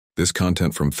This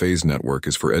content from Phase Network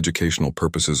is for educational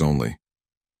purposes only.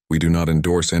 We do not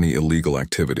endorse any illegal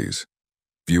activities.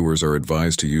 Viewers are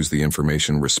advised to use the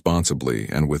information responsibly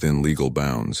and within legal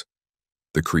bounds.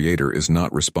 The creator is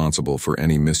not responsible for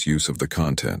any misuse of the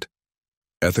content.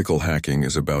 Ethical hacking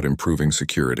is about improving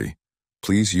security.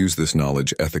 Please use this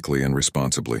knowledge ethically and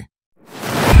responsibly.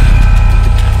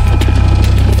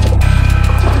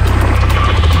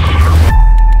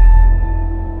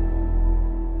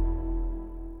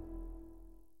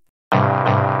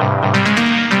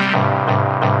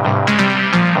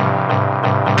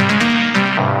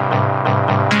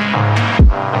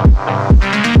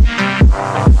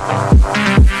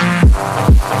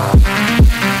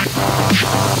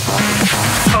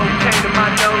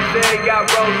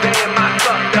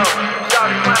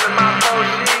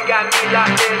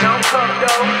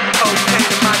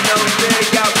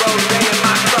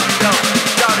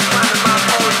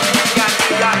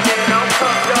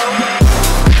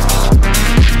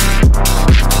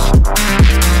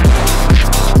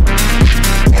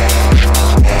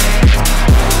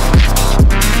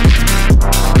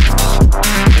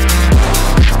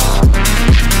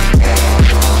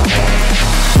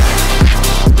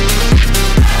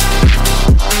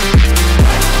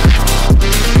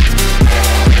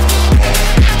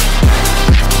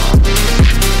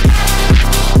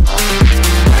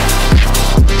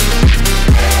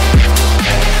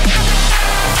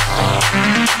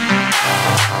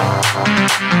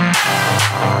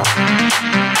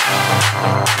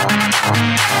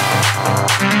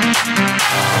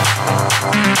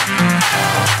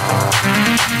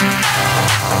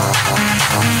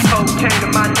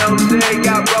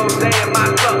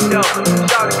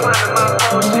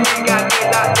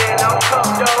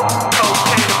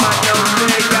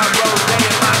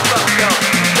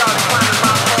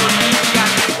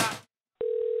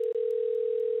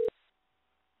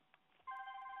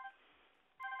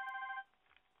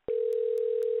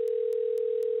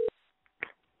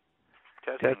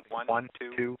 Testing. 1,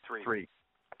 2, 3.